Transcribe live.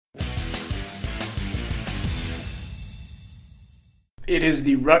It is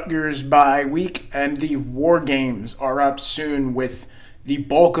the Rutgers bye week, and the War Games are up soon with the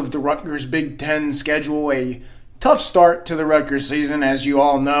bulk of the Rutgers Big Ten schedule. A tough start to the Rutgers season, as you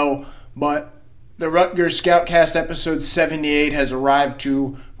all know, but the Rutgers Scoutcast episode 78 has arrived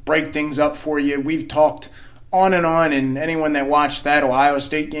to break things up for you. We've talked on, and anyone that watched that Ohio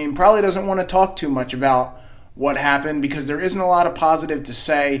State game probably doesn't want to talk too much about what happened because there isn't a lot of positive to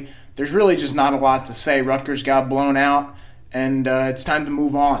say. There's really just not a lot to say. Rutgers got blown out, and it's time to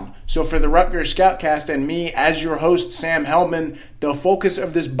move on. So for the Rutgers Scoutcast and me, as your host, Sam Hellman, the focus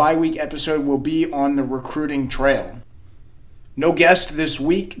of this bye-week episode will be on the recruiting trail. No guest this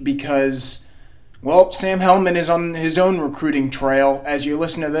week because, well, Sam Hellman is on his own recruiting trail. As you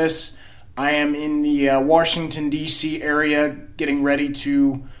listen to this, I am in the Washington, D.C. area getting ready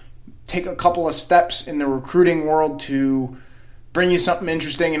to take a couple of steps in the recruiting world to bring you something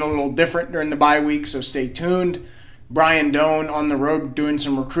interesting and a little different during the bye week, so stay tuned. Brian Doan on the road doing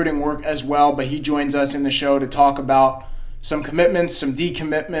some recruiting work as well, but he joins us in the show to talk about some commitments, some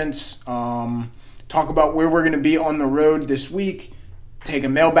decommitments, talk about where we're going to be on the road this week, take a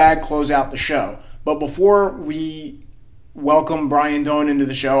mailbag, close out the show. But before we welcome Brian Doan into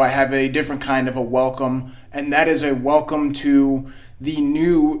the show, I have a different kind of a welcome, and that is a welcome to the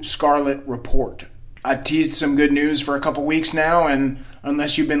new Scarlet Report. I've teased some good news for a couple weeks now, and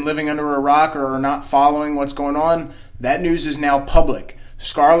unless you've been living under a rock or are not following what's going on, that news is now public.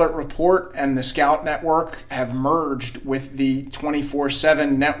 Scarlet Report and the Scout Network have merged with the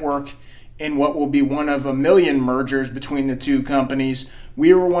 24/7 network in what will be one of a million mergers between the two companies.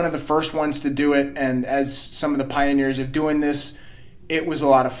 We were one of the first ones to do it, and as some of the pioneers of doing this, it was a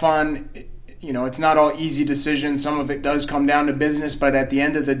lot of fun. You know, it's not all easy decisions. Some of it does come down to business, but at the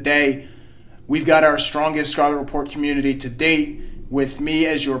end of the day, we've got our strongest Scarlet Report community to date. With me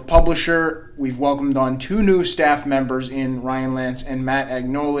as your publisher, we've welcomed on two new staff members in Ryan Lance and Matt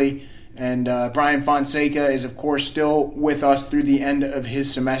Agnoli. And Brian Fonseca is, of course, still with us through the end of his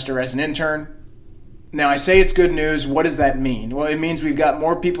semester as an intern. Now, I say it's good news. What does that mean? Well, it means we've got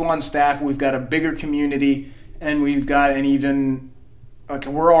more people on staff, we've got a bigger community, and we've got an even...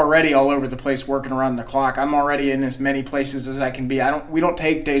 we're already all over the place working around the clock. I'm already in as many places as I can be. We don't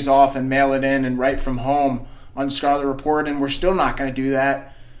take days off and mail it in and write from home on Scarlet Report, and we're still not going to do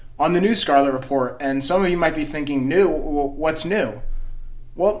that on the new Scarlet Report. And some of you might be thinking, new? Well, what's new?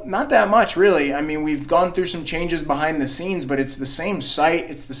 Well, not that much, really. I mean, we've gone through some changes behind the scenes, but it's the same site.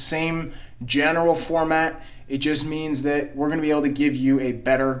 It's the same general format. It just means that we're going to be able to give you a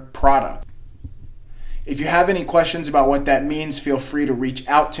better product. If you have any questions about what that means, feel free to reach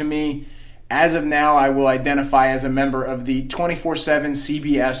out to me. As of now, I will identify as a member of the 24/7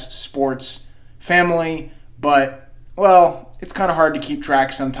 CBS Sports family, but, well, it's kind of hard to keep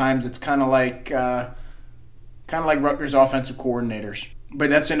track sometimes. It's kind of like Rutgers offensive coordinators.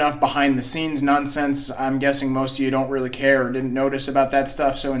 But that's enough behind-the-scenes nonsense. I'm guessing most of you don't really care or didn't notice about that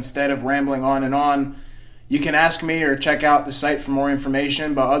stuff, so instead of rambling on and on, you can ask me or check out the site for more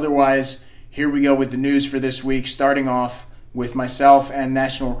information, but otherwise, here we go with the news for this week, starting off with myself and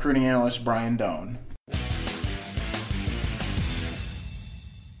national recruiting analyst Brian Doan.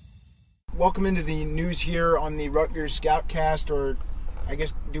 Welcome into the news here on the Rutgers Scoutcast, or I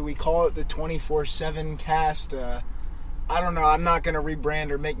guess, do we call it the 24/7 cast? I don't know. I'm not going to rebrand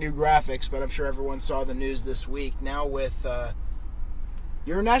or make new graphics, but I'm sure everyone saw the news this week. Now with,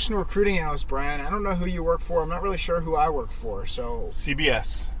 you're a national recruiting analyst, Brian. I don't know who you work for. I'm not really sure who I work for, so...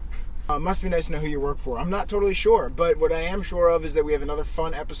 CBS. Must be nice to know who you work for. I'm not totally sure, but what I am sure of is that we have another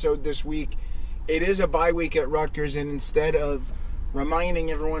fun episode this week. It is a bye week at Rutgers, and instead of reminding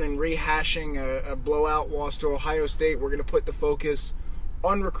everyone and rehashing a blowout loss to Ohio State, we're going to put the focus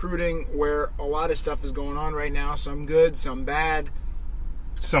on recruiting, where a lot of stuff is going on right now. Some good, some bad.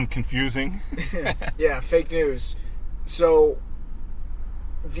 Some confusing. Yeah, fake news. So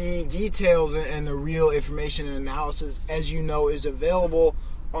the details and the real information and analysis, as you know, is available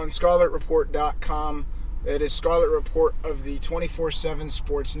on ScarletReport.com. It is Scarlet Report of the 24/7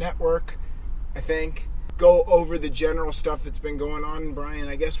 Sports Network, I think. Go over the general stuff that's been going on, Brian.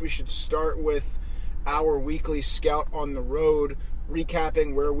 I guess we should start with our weekly Scout on the Road,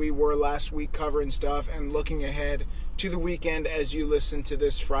 recapping where we were last week, covering stuff, and looking ahead to the weekend as you listen to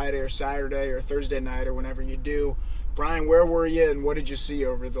this Friday or Saturday or Thursday night or whenever you do. Brian, where were you and what did you see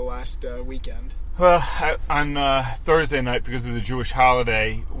over the last weekend? Well, on Thursday night, because of the Jewish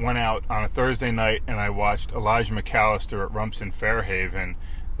holiday, went out on a Thursday night and I watched Elijah McAllister at Rumson Fairhaven,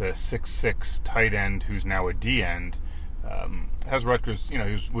 the 6'6" tight end who's now a D end. Has Rutgers, he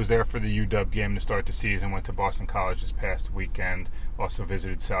was there for the UW game to start the season, went to Boston College this past weekend, also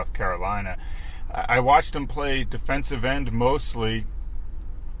visited South Carolina. I watched him play defensive end mostly,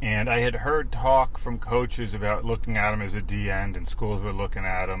 And I had heard talk from coaches about looking at him as a D end, and schools were looking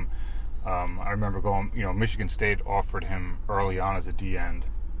at him. I remember Michigan State offered him early on as a D end,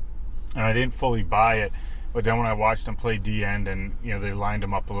 and I didn't fully buy it. But then when I watched him play D end, and they lined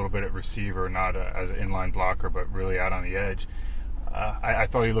him up a little bit at receiver, not as an inline blocker, but really out on the edge, I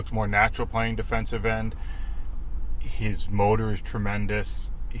thought he looked more natural playing defensive end. His motor is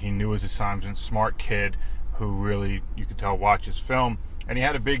tremendous. He knew his assignments. Smart kid who really, you could tell, watches film. And he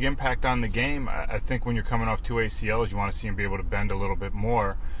had a big impact on the game. I think when you're coming off 2 ACLs, you want to see him be able to bend a little bit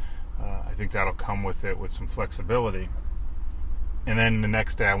more. I think that'll come with it, with some flexibility. And then the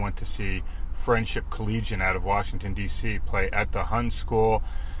next day I went to see Friendship Collegiate out of Washington, D.C. play at the Hun School.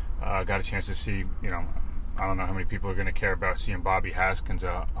 Got a chance to see, I don't know how many people are going to care about seeing Bobby Haskins,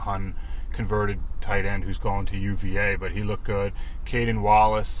 a Hun converted tight end who's going to UVA, but he looked good. Caden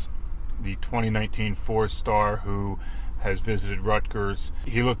Wallace, the 2019 four-star who has visited Rutgers,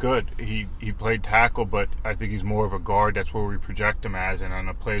 he looked good. He played tackle, but I think he's more of a guard. That's where we project him as, and on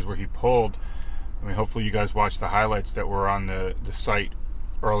the plays where he pulled, hopefully you guys watched the highlights that were on the site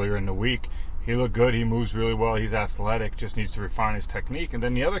earlier in the week. He looked good. He moves really well. He's athletic, just needs to refine his technique. And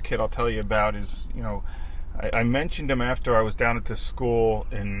then the other kid I'll tell you about is, I mentioned him after I was down at the school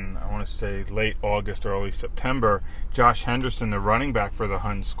in, I want to say, late August, early September. Josh Henderson, the running back for the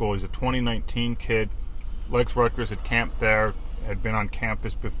Hun School. He's a 2019 kid. Likes Rutgers, had camped there, had been on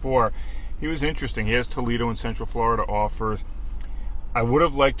campus before. He was interesting. He has Toledo and Central Florida offers. I would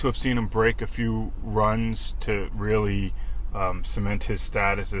have liked to have seen him break a few runs to really cement his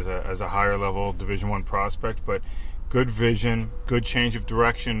status as a higher level Division I prospect, but good vision, good change of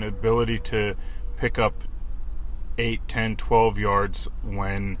direction, ability to pick up 8, 10, 12 yards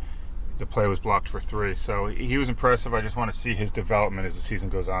when the play was blocked for 3. So he was impressive. I just want to see his development as the season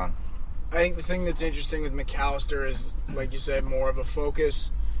goes on. I think the thing that's interesting with McAllister is, like you said, more of a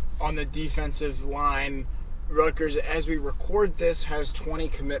focus on the defensive line. Rutgers, as we record this, has 20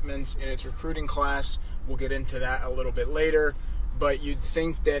 commitments in its recruiting class. We'll get into that a little bit later. But you'd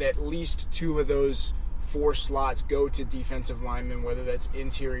think that at least 2 of those 4 slots go to defensive linemen, whether that's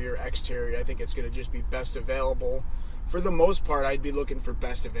interior or exterior. I think it's going to just be best available. For the most part, I'd be looking for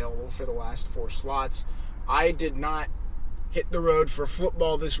best available for the last 4 slots. I did not hit the road for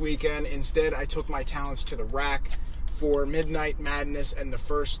football this weekend. Instead, I took my talents to the rack for Midnight Madness and the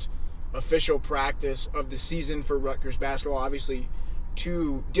first official practice of the season for Rutgers basketball. Obviously,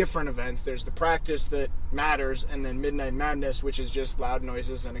 2 different events. There's the practice that matters, and then Midnight Madness, which is just loud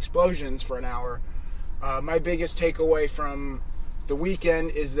noises and explosions for an hour. My biggest takeaway from the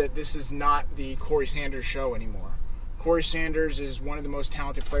weekend is that this is not the Corey Sanders show anymore. Corey Sanders is one of the most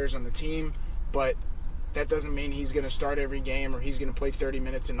talented players on the team, but that doesn't mean he's going to start every game or he's going to play 30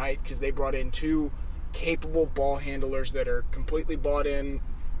 minutes a night, because they brought in 2 capable ball handlers that are completely bought in.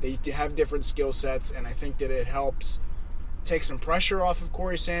 They have different skill sets, and I think that it helps take some pressure off of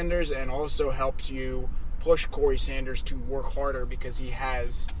Corey Sanders and also helps you push Corey Sanders to work harder, because he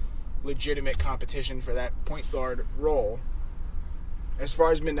has legitimate competition for that point guard role. As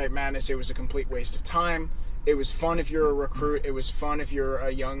far as Midnight Madness, it was a complete waste of time. It was fun if you're a recruit. It was fun if you're a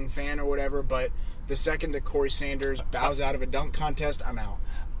young fan or whatever, but the second that Corey Sanders bows out of a dunk contest, I'm out.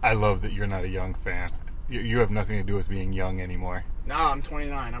 I love that you're not a young fan. You have nothing to do with being young anymore. Nah, I'm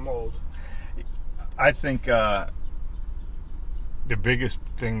 29. I'm old. I think the biggest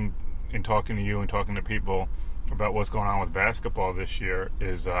thing in talking to you and talking to people about what's going on with basketball this year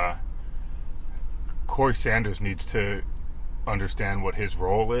is Corey Sanders needs to understand what his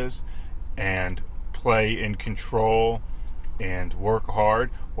role is and play in control and work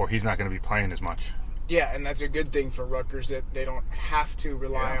hard, or he's not going to be playing as much. Yeah, and that's a good thing for Rutgers, that they don't have to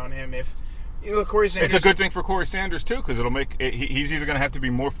rely on him. If Corey Sanders, it's a good thing for Corey Sanders too, because it'll make he's either going to have to be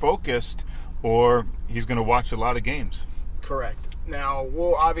more focused or he's going to watch a lot of games. Correct. Now,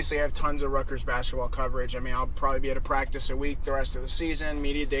 we'll obviously have tons of Rutgers basketball coverage. I'll probably be at a practice a week the rest of the season.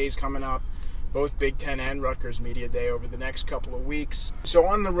 Media Days coming up, both Big Ten and Rutgers Media Day over the next couple of weeks. So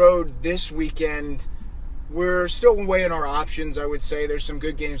on the road this weekend, we're still weighing our options, I would say. There's some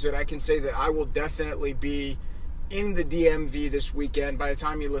good games that I can say that I will definitely be in the DMV this weekend. By the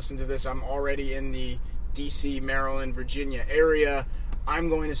time you listen to this, I'm already in the D.C., Maryland, Virginia area. I'm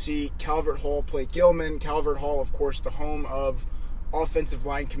going to see Calvert Hall play Gilman. Calvert Hall, of course, the home of offensive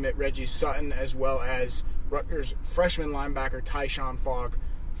line commit Reggie Sutton, as well as Rutgers freshman linebacker Tyshawn Fogg.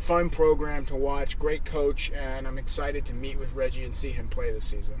 Fun program to watch, great coach, and I'm excited to meet with Reggie and see him play this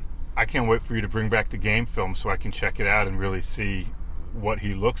season. I can't wait for you to bring back the game film so I can check it out and really see what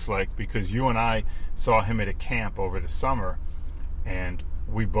he looks like, because you and I saw him at a camp over the summer, and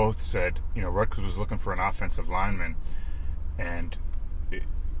we both said, Rutgers was looking for an offensive lineman, and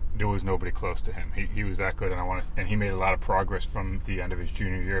there was nobody close to him. He was that good, and he made a lot of progress from the end of his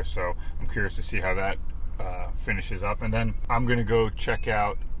junior year. So I'm curious to see how that finishes up. And then I'm going to go check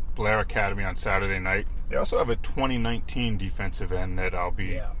out Blair Academy on Saturday night. They also have a 2019 defensive end that I'll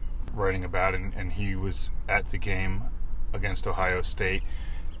be writing about, and he was at the game against Ohio State,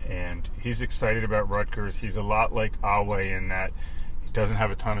 and he's excited about Rutgers. He's a lot like Awe in that he doesn't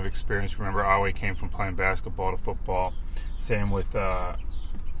have a ton of experience. Remember, Awe came from playing basketball to football. Same with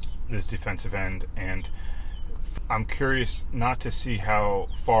this defensive end, and I'm curious not to see how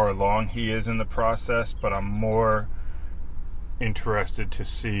far along he is in the process, but I'm more interested to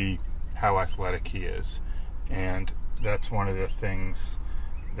see how athletic he is. And that's one of the things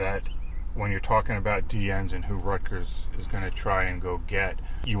that when you're talking about DNs and who Rutgers is going to try and go get,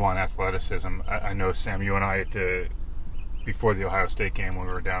 you want athleticism. I know, Sam, you and I before the Ohio State game when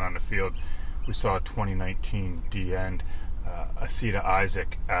we were down on the field, we saw a 2019 DN, Asita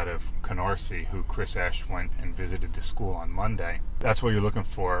Isaac out of Canarsie, who Chris Ash went and visited the school on Monday. That's what you're looking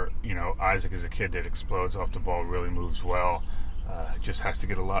for. Isaac is a kid that explodes off the ball, really moves well, just has to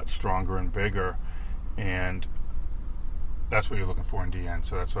get a lot stronger and bigger, and that's what you're looking for in DN,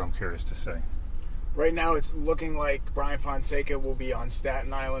 so that's what I'm curious to see. Right now it's looking like Brian Fonseca will be on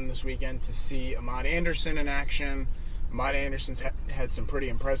Staten Island this weekend to see Ahmad Anderson in action. Ahmad Anderson's had some pretty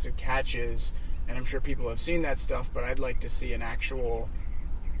impressive catches, and I'm sure people have seen that stuff, but I'd like to see an actual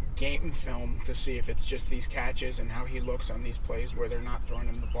game film to see if it's just these catches and how he looks on these plays where they're not throwing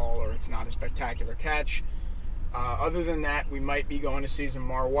him the ball or it's not a spectacular catch. Other than that, we might be going to see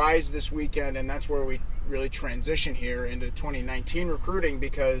Zamar Wise this weekend, and that's where we really transition here into 2019 recruiting,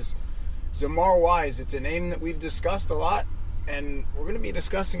 because Zamar Wise, it's a name that we've discussed a lot, and we're going to be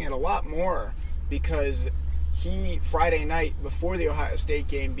discussing it a lot more because he, Friday night before the Ohio State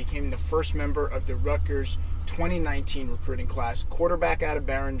game, became the first member of the Rutgers 2019 recruiting class. Quarterback out of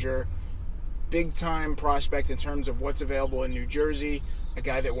Behringer, big-time prospect in terms of what's available in New Jersey, a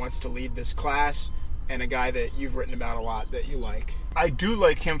guy that wants to lead this class, and a guy that you've written about a lot that you like. I do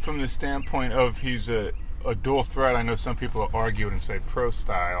like him from the standpoint of he's a dual threat. I know some people argue it and say pro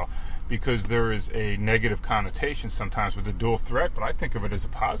style because there is a negative connotation sometimes with the dual threat, but I think of it as a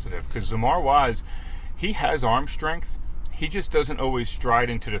positive because Zamar Wise, he has arm strength. He just doesn't always stride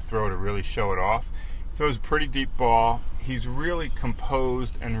into the throw to really show it off. He throws a pretty deep ball. He's really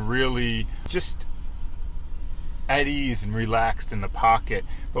composed and really just at ease and relaxed in the pocket,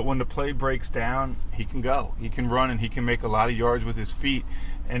 but when the play breaks down, he can go. He can run and he can make a lot of yards with his feet.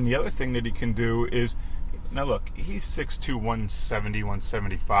 And the other thing that he can do is, now look, he's 6'2", 170,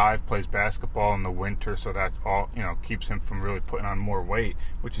 175, plays basketball in the winter, so that all keeps him from really putting on more weight,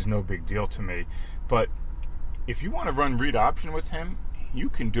 which is no big deal to me. But if you want to run read option with him, you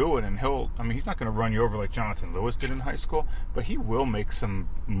can do it, and he's not going to run you over like Jonathan Lewis did in high school, but he will make some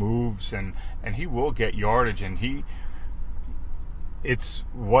moves, and he will get yardage, and it's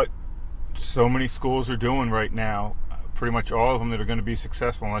what so many schools are doing right now, pretty much all of them that are going to be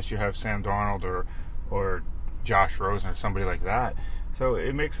successful, unless you have Sam Darnold or Josh Rosen or somebody like that. So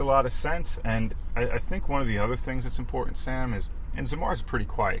it makes a lot of sense, and I think one of the other things that's important, Sam, is, and Zamar's a pretty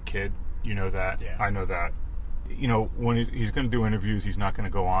quiet kid, you know that, yeah. I know that. When he's going to do interviews, he's not going to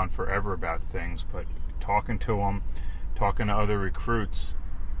go on forever about things, but talking to him, talking to other recruits,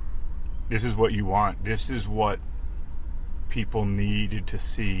 this is what you want. This is what people needed to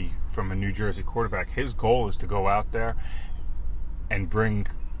see from a New Jersey quarterback. His goal is to go out there and bring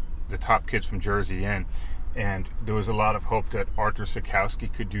the top kids from Jersey in, and there was a lot of hope that Arthur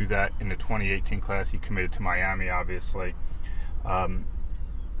Sikowski could do that in the 2018 class. He committed to Miami, obviously.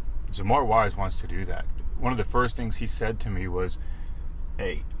 Zamar Wise wants to do that. One of the first things he said to me was,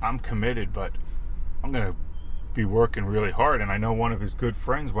 hey, I'm committed, but I'm going to be working really hard. And I know one of his good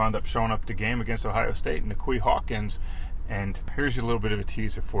friends wound up showing up the game against Ohio State, Niqui Hawkins. And here's a little bit of a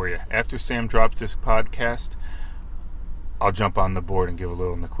teaser for you. After Sam drops this podcast, I'll jump on the board and give a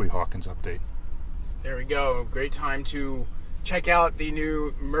little Niqui Hawkins update. There we go. Great time to check out the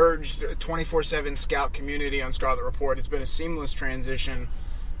new merged 24/7 Scout community on Scarlet Report. It's been a seamless transition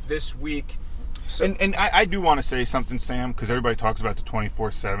this week. So, and I do want to say something, Sam, because everybody talks about the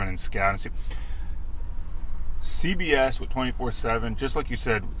 24/7 and Scout. And CBS with 24/7, just like you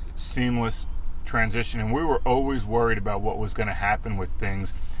said, seamless transition. And we were always worried about what was going to happen with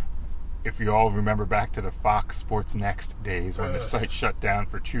things. If you all remember back to the Fox Sports Next days when the site shut down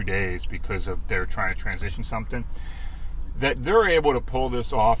for 2 days because of they're trying to transition something, that they're able to pull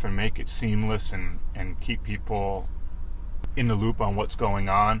this off and make it seamless and keep people in the loop on what's going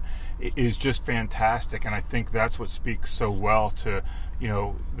on is just fantastic. And I think that's what speaks so well to,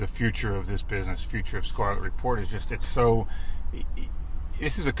 the future of this business, future of Scarlet Report is just, it's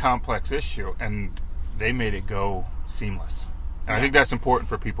this is a complex issue, and they made it go seamless. And I think that's important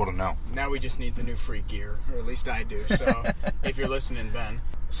for people to know. Now we just need the new free gear, or at least I do. So if you're listening, Ben.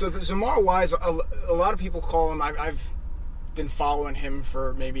 So Zamar Wise, a lot of people call him, I've been following him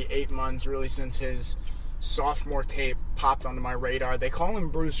for maybe 8 months, really since his sophomore tape popped onto my radar. They call him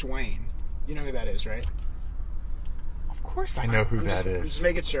Bruce Wayne. You know who that is, right? Of course I know who that is. I'm just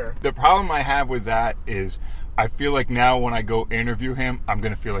making sure. The problem I have with that is I feel like now when I go interview him, I'm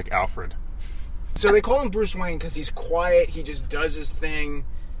going to feel like Alfred. So they call him Bruce Wayne because he's quiet, he just does his thing,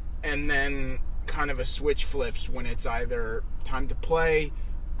 and then kind of a switch flips when it's either time to play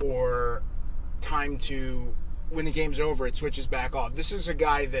or time to, when the game's over, it switches back off. This is a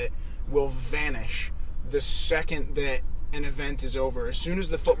guy that will vanish the second that an event is over. As soon as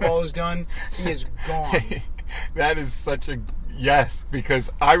the football is done, he is gone. That is such a yes, because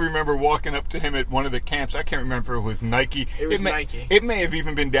I remember walking up to him at one of the camps. I can't remember if it was Nike. It was Nike. It may have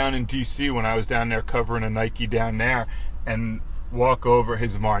even been down in D.C. when I was down there covering a Nike down there, and walk over. Hey,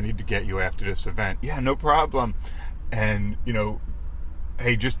 Zamar, I need to get you after this event. Yeah, no problem. And,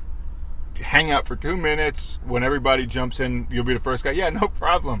 hey, just hang out for 2 minutes. When everybody jumps in, you'll be the first guy. Yeah, no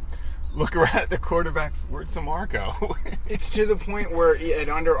problem. Look around at the quarterbacks. Where'd Zamar go? It's to the point where at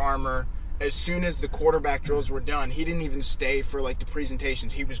Under Armour, as soon as the quarterback drills were done, he didn't even stay for the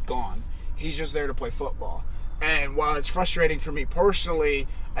presentations. He was gone. He's just there to play football. And while it's frustrating for me personally,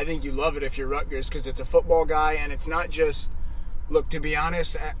 I think you love it if you're Rutgers because it's a football guy, and it's not just, look, to be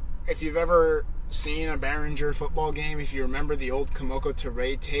honest, if you've ever seen a Behringer football game, if you remember the old Komoko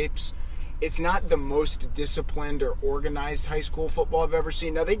Ture tapes, it's not the most disciplined or organized high school football I've ever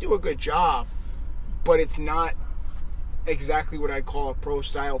seen. Now, they do a good job, but it's not exactly what I'd call a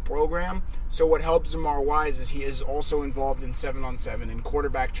pro-style program. So what helps Zamar Wise is he is also involved in 7-on-7 and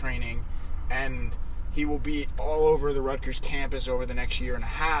quarterback training, and he will be all over the Rutgers campus over the next year and a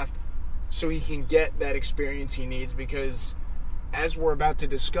half so he can get that experience he needs, because as we're about to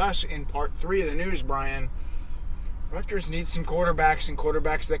discuss in part 3 of the news, Brian, Rutgers needs some quarterbacks and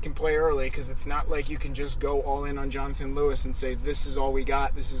quarterbacks that can play early, because it's not like you can just go all in on Jonathan Lewis and say, this is all we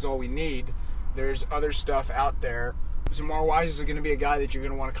got, this is all we need. There's other stuff out there. Zamar Wise is going to be a guy that you're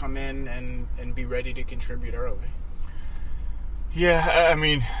going to want to come in and be ready to contribute early. Yeah, I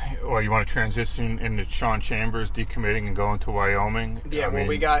mean, well, you want to transition into Sean Chambers decommitting and going to Wyoming? Yeah,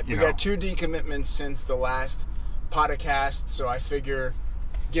 we got 2 decommitments since the last podcast, so I figure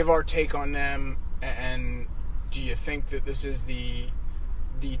give our take on them. And do you think that this is the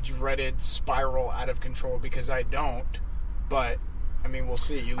dreaded spiral out of control? Because I don't, but I mean, we'll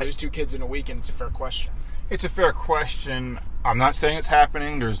see. You lose 2 kids in a weekend, it's a fair question. It's a fair question. I'm not saying it's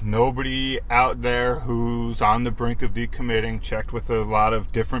happening. There's nobody out there who's on the brink of decommitting. Checked with a lot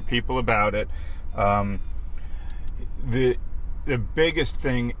of different people about it. The biggest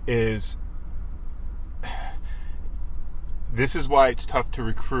thing is, this is why it's tough to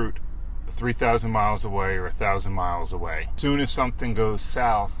recruit 3,000 miles away or 1,000 miles away. As soon as something goes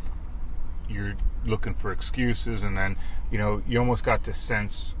south, you're looking for excuses, and then you almost got this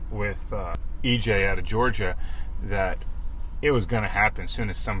sense with EJ out of Georgia that it was going to happen as soon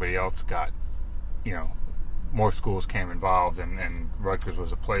as somebody else got, more schools came involved, and Rutgers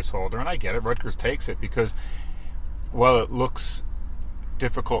was a placeholder. And I get it. Rutgers takes it because while it looks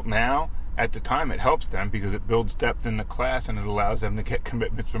difficult now, at the time it helps them because it builds depth in the class and it allows them to get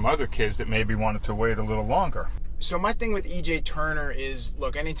commitments from other kids that maybe wanted to wait a little longer. So my thing with EJ Turner is,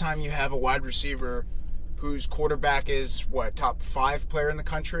 look, anytime you have a wide receiver whose quarterback is, top 5 player in the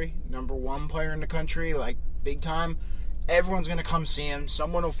country, number 1 player in the country, big time, everyone's going to come see him.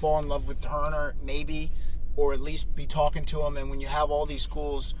 Someone will fall in love with Turner, maybe, or at least be talking to him. And when you have all these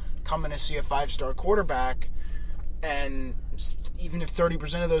schools coming to see a 5-star quarterback, and even if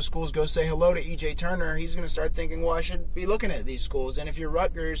 30% of those schools go say hello to EJ Turner, he's going to start thinking, well, I should be looking at these schools. And if you're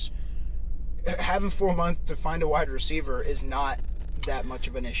Rutgers, having 4 months to find a wide receiver is not that much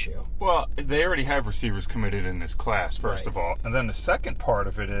of an issue. Well, they already have receivers committed in this class, first of all. And then the second part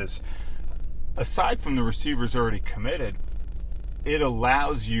of it is, aside from the receivers already committed, it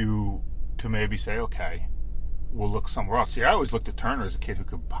allows you to maybe say, okay, we'll look somewhere else. See, I always looked at Turner as a kid who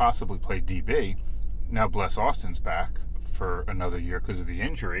could possibly play DB. Now Bless Austin's back for another year because of the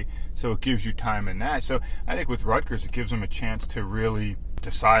injury, so it gives you time in that. So I think with Rutgers, it gives them a chance to really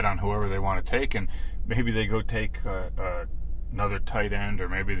decide on whoever they want to take, and maybe they go take another tight end, or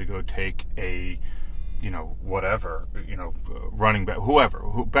maybe they go take a, running back, whoever,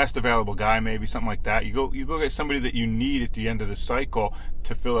 best available guy, maybe something like that. You go get somebody that you need at the end of the cycle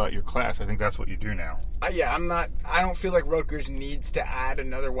to fill out your class. I think that's what you do now. I don't feel like Rutgers needs to add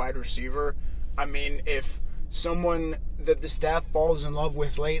another wide receiver. I mean, if someone that the staff falls in love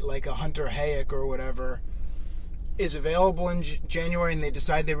with late, like a Hunter Hayek or whatever, is available in January and they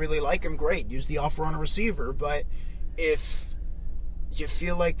decide they really like him, great. Use the offer on a receiver. But if you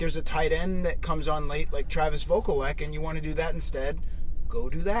feel like there's a tight end that comes on late like Travis Vokolek and you want to do that instead, go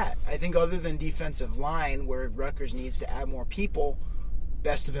do that. I think other than defensive line, where Rutgers needs to add more people,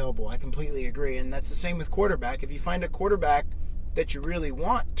 best available. I completely agree. And that's the same with quarterback. If you find a quarterback that you really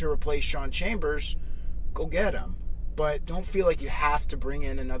want to replace Sean Chambers, go get him. But don't feel like you have to bring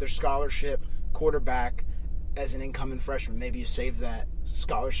in another scholarship quarterback as an incoming freshman. Maybe you save that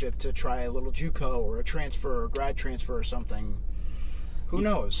scholarship to try a little JUCO or a transfer or grad transfer or something. Who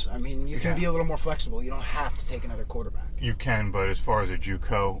knows? I mean, you can be a little more flexible. You don't have to take another quarterback. You can, but as far as a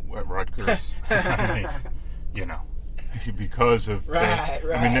JUCO at Rutgers, I mean, you know, because of right.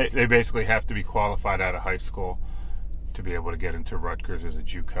 I mean, they basically have to be qualified out of high school to be able to get into Rutgers as a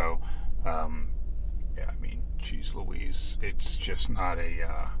JUCO. I mean, geez Louise, it's just not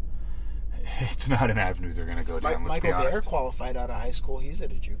it's not an avenue they're going to go down. Michael Dare qualified out of high school. He's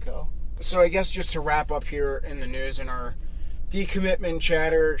at a JUCO. So I guess just to wrap up here in the news and our decommitment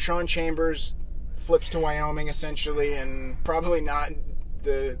chatter, Sean Chambers flips to Wyoming essentially, and probably not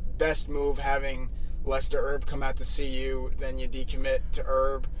the best move having Lester Erb come out to see you, then you decommit to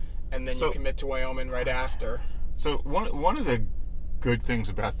Erb, and then you commit to Wyoming right after. So one of the good things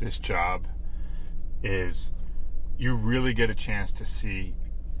about this job is you really get a chance to see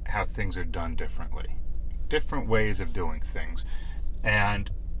how things are done differently, different ways of doing things, and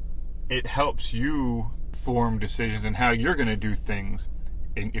it helps you form decisions in how you're going to do things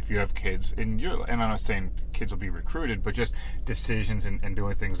if you have kids. And I'm not saying kids will be recruited, but just decisions and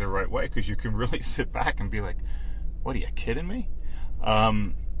doing things the right way, because you can really sit back and be like, what, are you kidding me?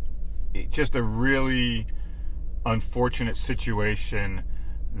 Just a really unfortunate situation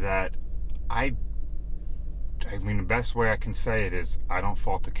that I mean, the best way I can say it is I don't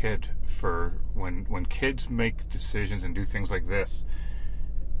fault the kid for when kids make decisions and do things like this.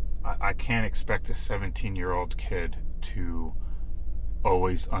 I can't expect a 17-year-old kid to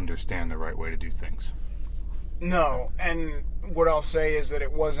always understand the right way to do things. No, and what I'll say is that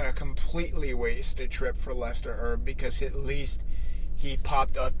it wasn't a completely wasted trip for Lester Erb, because at least he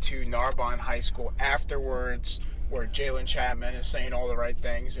popped up to Narbonne High School afterwards, where Jalen Chapman is saying all the right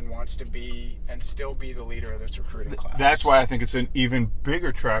things and wants to be and still be the leader of this recruiting class. That's why I think it's an even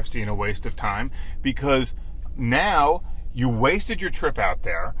bigger travesty and a waste of time, because now you wasted your trip out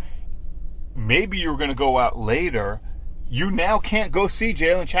there. Maybe you were going to go out later. You now can't go see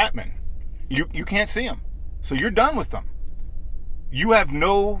Jalen Chapman. You can't see him. So you're done with them. You have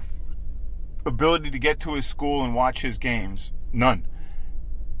no ability to get to his school and watch his games. None.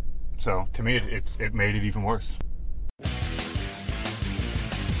 So to me, it made it even worse.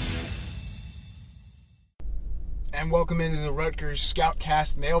 And welcome into the Rutgers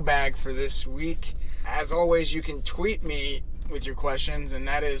Scoutcast mailbag for this week. As always, you can tweet me with your questions, and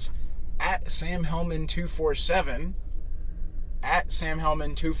that is at SamHellman247. At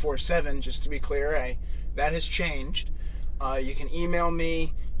SamHellman247, just to be clear, that has changed. You can email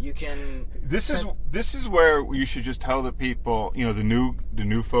me. You can. This is where you should just tell the people, you know, the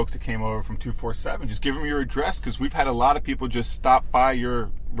new folks that came over from 247. Just give them your address, because we've had a lot of people just stop by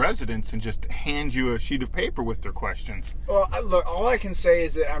your residence and just hand you a sheet of paper with their questions. Well, look, all I can say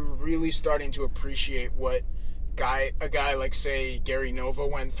is that I'm really starting to appreciate what a guy like, say, Gary Nova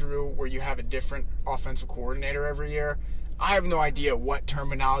went through, where you have a different offensive coordinator every year. I have no idea what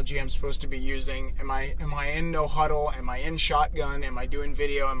terminology I'm supposed to be using. Am I in no huddle? Am I in shotgun? Am I doing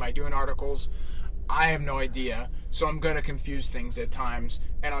video? Am I doing articles? I have no idea. So I'm going to confuse things at times.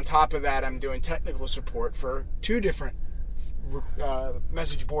 And on top of that, I'm doing technical support for two different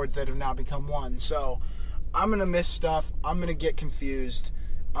message boards that have now become one. So I'm going to miss stuff. I'm going to get confused.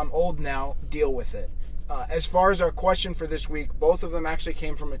 I'm old now. Deal with it. As far as our question for this week, both of them actually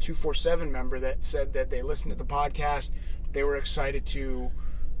came from a 247 member that said that they listened to the podcast. They were excited to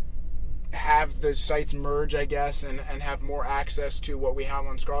have the sites merge, I guess, and have more access to what we have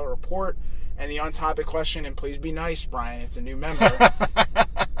on Scarlet Report. And the on-topic question, and please be nice, Brian, it's a new member.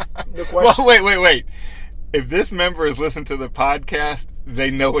 The question, well, wait. If this member has listened to the podcast,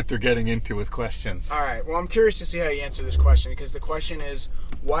 they know what they're getting into with questions. All right. Well, I'm curious to see how you answer this question, because the question is,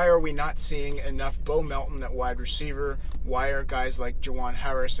 why are we not seeing enough Bo Melton at wide receiver? Why are guys like Jawan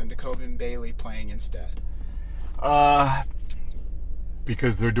Harris and DeCoven Bailey playing instead?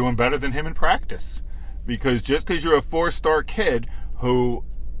 Because they're doing better than him in practice. Because just because you're a 4-star kid who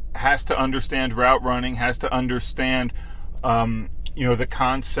has to understand route running, has to understand the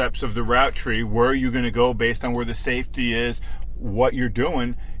concepts of the route tree, where are you going to go based on where the safety is, what you're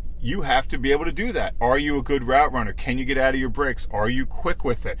doing, you have to be able to do that. Are you a good route runner? Can you get out of your breaks? Are you quick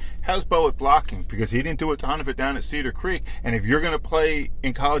with it? How's Bo at blocking? Because he didn't do a ton of it down at Cedar Creek. And if you're going to play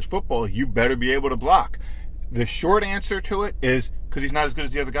in college football, you better be able to block. The short answer to it is because he's not as good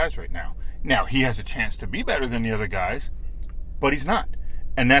as the other guys right now. Now, he has a chance to be better than the other guys, but he's not.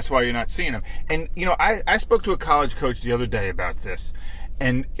 And that's why you're not seeing him. And, I spoke to a college coach the other day about this,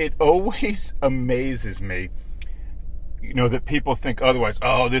 and it always amazes me that people think otherwise.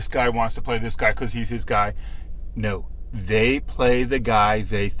 Oh, this guy wants to play this guy because he's his guy. No, they play the guy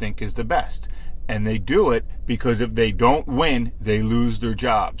they think is the best. And they do it because if they don't win, they lose their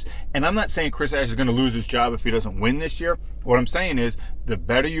jobs. And I'm not saying Chris Ash is going to lose his job if he doesn't win this year. What I'm saying is the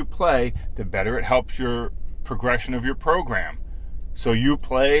better you play, the better it helps your progression of your program. So you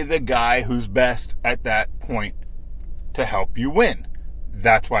play the guy who's best at that point to help you win.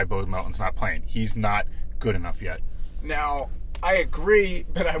 That's why Bo Melton's not playing. He's not good enough yet. Now, I agree,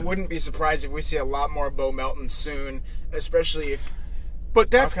 but I wouldn't be surprised if we see a lot more Bo Melton soon, especially if... But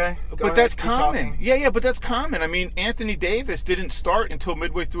that's that's common. Yeah, but that's common. I mean, Anthony Davis didn't start until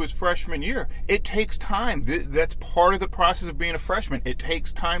midway through his freshman year. It takes time. That's part of the process of being a freshman. It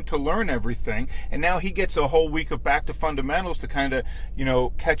takes time to learn everything. And now he gets a whole week of back to fundamentals to kind of,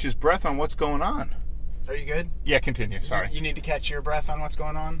 catch his breath on what's going on. Are you good? Yeah, continue. Sorry. You need to catch your breath on what's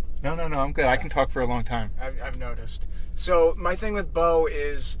going on? No, I'm good. I can talk for a long time. I've noticed. So my thing with Bo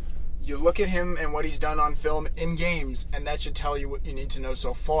is you look at him and what he's done on film in games, and that should tell you what you need to know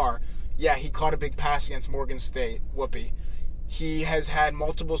so far. Yeah, he caught a big pass against Morgan State. Whoopee. He has had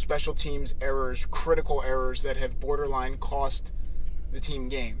multiple special teams errors, critical errors that have borderline cost the team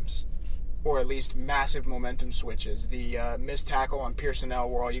games, or at least massive momentum switches. The missed tackle on Pearsonell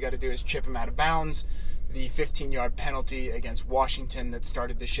where all you got to do is chip him out of bounds. The 15-yard penalty against Washington that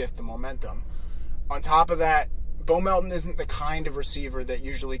started to shift the momentum. On top of that, Bo Melton isn't the kind of receiver that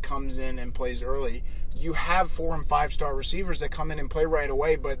usually comes in and plays early. You have 4- and 5-star receivers that come in and play right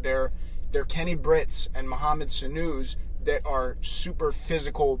away, but they're Kenny Britts and Mohamed Sanu's that are super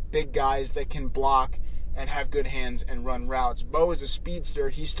physical, big guys that can block and have good hands and run routes. Bo is a speedster.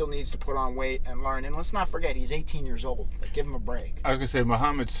 He still needs to put on weight and learn. And let's not forget, he's 18 years old. Give him a break. I was going to say,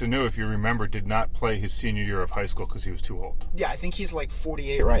 Mohamed Sanu, if you remember, did not play his senior year of high school because he was too old. Yeah, I think he's like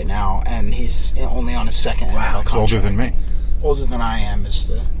 48 right now, and he's only on his second NFL contract. He's older than me. Older than I am is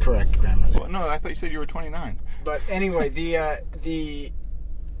the correct grammar there. Well, no, I thought you said you were 29. But anyway, the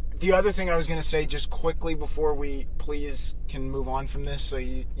other thing I was going to say just quickly before we please can move on from this so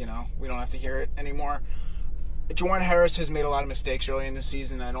we don't have to hear it anymore. Juwan Harris has made a lot of mistakes early in the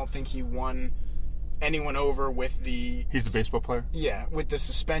season. I don't think he won anyone over with the... He's the baseball player? Yeah, with the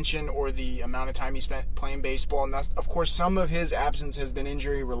suspension or the amount of time he spent playing baseball. And that's, of course, some of his absence has been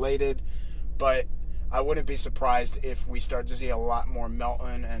injury-related, but I wouldn't be surprised if we start to see a lot more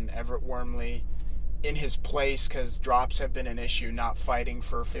Melton and Everett Wormley in his place because drops have been an issue, not fighting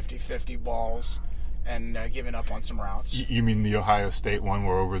for 50-50 balls and giving up on some routes. You mean the Ohio State one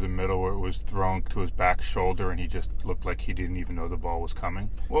where over the middle where it was thrown to his back shoulder and he just looked like he didn't even know the ball was coming?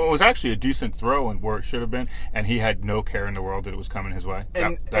 Well, it was actually a decent throw and where it should have been, and he had no care in the world that it was coming his way.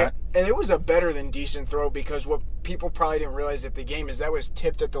 And it was a better than decent throw because what people probably didn't realize at the game is that was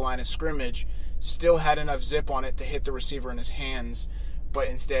tipped at the line of scrimmage, still had enough zip on it to hit the receiver in his hands, but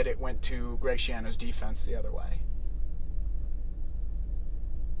instead it went to Greg Schiano's defense the other way.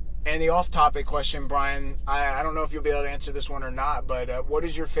 And the off-topic question, Brian, I don't know if you'll be able to answer this one or not, but what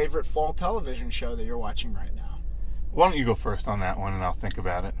is your favorite fall television show that you're watching right now? Why don't you go first on that one and I'll think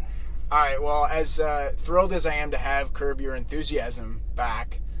about it. All right, well, as thrilled as I am to have Curb Your Enthusiasm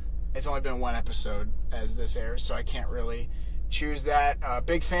back, it's only been one episode as this airs, so I can't really choose that.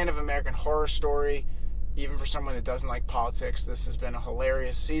 Big fan of American Horror Story. Even for someone that doesn't like politics, this has been a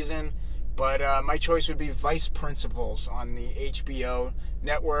hilarious season. But my choice would be Vice Principals on the HBO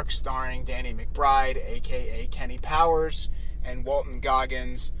network, starring Danny McBride, a.k.a. Kenny Powers, and Walton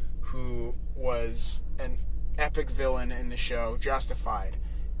Goggins, who was an epic villain in the show, Justified.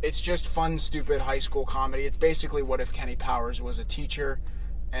 It's just fun, stupid high school comedy. It's basically what if Kenny Powers was a teacher,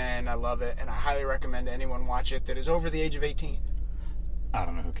 and I love it, and I highly recommend anyone watch it that is over the age of 18. I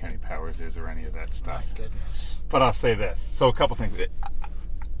don't know who Kenny Powers is or any of that stuff. My goodness. But I'll say this. So a couple things.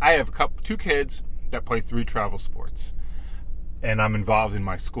 I have two kids that play 3 travel sports, and I'm involved in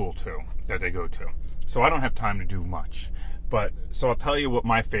my school too that they go to. So I don't have time to do much. But so I'll tell you what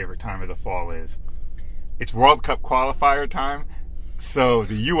my favorite time of the fall is. It's World Cup qualifier time. So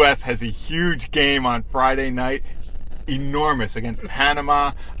the U.S. has a huge game on Friday night, enormous, against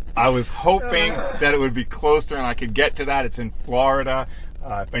Panama. I was hoping that it would be closer and I could get to that. It's in Florida.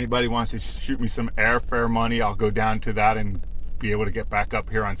 If anybody wants to shoot me some airfare money, I'll go down to that and be able to get back up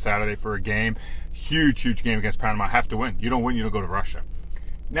here on Saturday for a game. Huge game against Panama. Have to win. You don't win, you don't go to Russia.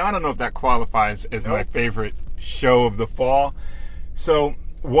 Now, I don't know if that qualifies as my favorite show of the fall. So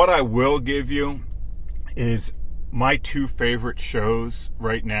what I will give you is my two favorite shows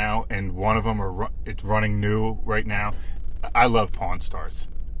right now, and one of them it's running new right now. I love Pawn Stars.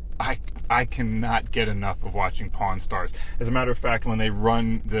 I cannot get enough of watching Pawn Stars. As a matter of fact, when they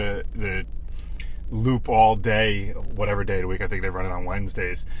run the loop all day, whatever day of the week, I think they run it on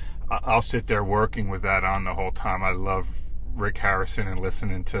Wednesdays, I'll sit there working with that on the whole time. I love Rick Harrison and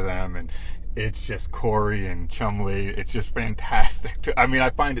listening to them, and it's just Corey and Chumley. It's just fantastic. I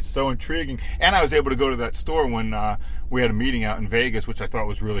find it so intriguing. And I was able to go to that store when we had a meeting out in Vegas, which I thought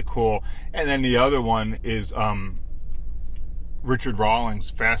was really cool. And then the other one is Richard Rawlings,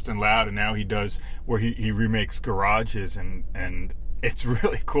 Fast and Loud, and now he does where he remakes garages, and it's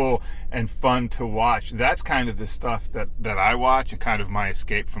really cool and fun to watch. That's kind of the stuff that I watch, and kind of my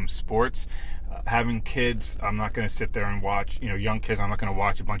escape from sports. Having kids, I'm not going to sit there and watch, young kids, I'm not going to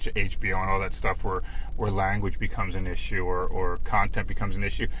watch a bunch of HBO and all that stuff where language becomes an issue or content becomes an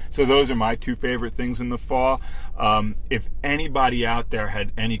issue. So those are my two favorite things in the fall. If anybody out there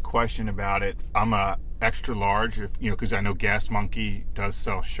had any question about it, I'm a extra large, because I know Gas Monkey does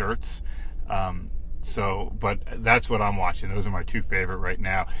sell shirts. But that's what I'm watching. Those are my two favorite right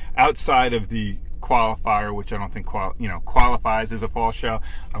now. Outside of the qualifier, which I don't think qualifies as a fall show,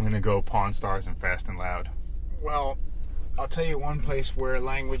 I'm going to go Pawn Stars and Fast and Loud. Well, I'll tell you one place where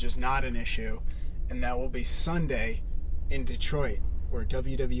language is not an issue, and that will be Sunday in Detroit, where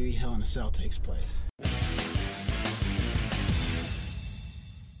WWE Hell in a Cell takes place.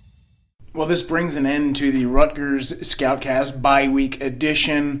 Well, this brings an end to the Rutgers Scoutcast bi-week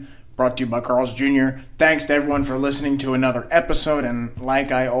edition, brought to you by Carl's Jr. Thanks to everyone for listening to another episode, and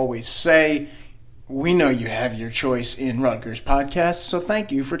like I always say, we know you have your choice in Rutgers podcasts, so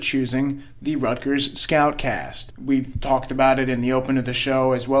thank you for choosing the Rutgers Scoutcast. We've talked about it in the open of the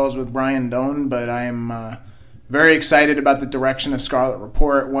show as well as with Brian Doan, but I am very excited about the direction of Scarlet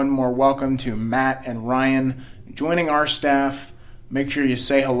Report. One more welcome to Matt and Ryan joining our staff. Make sure you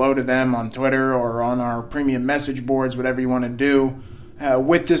say hello to them on Twitter or on our premium message boards, whatever you want to do.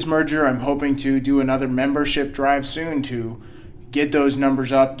 With this merger, I'm hoping to do another membership drive soon to get those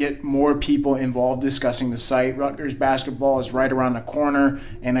numbers up, get more people involved discussing the site. Rutgers basketball is right around the corner,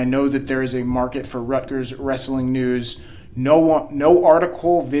 and I know that there is a market for Rutgers wrestling news. No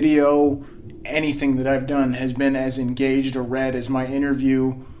article, video, anything that I've done has been as engaged or read as my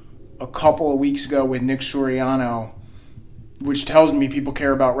interview a couple of weeks ago with Nick Soriano, which tells me people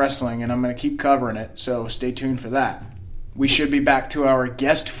care about wrestling, and I'm going to keep covering it, so stay tuned for that. We should be back to our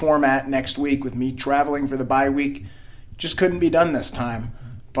guest format next week with me traveling for the bye week. Just couldn't be done this time.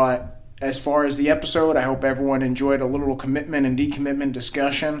 But as far as the episode, I hope everyone enjoyed a little commitment and decommitment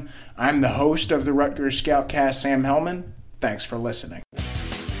discussion. I'm the host of the Rutgers Scoutcast, Sam Hellman. Thanks for listening.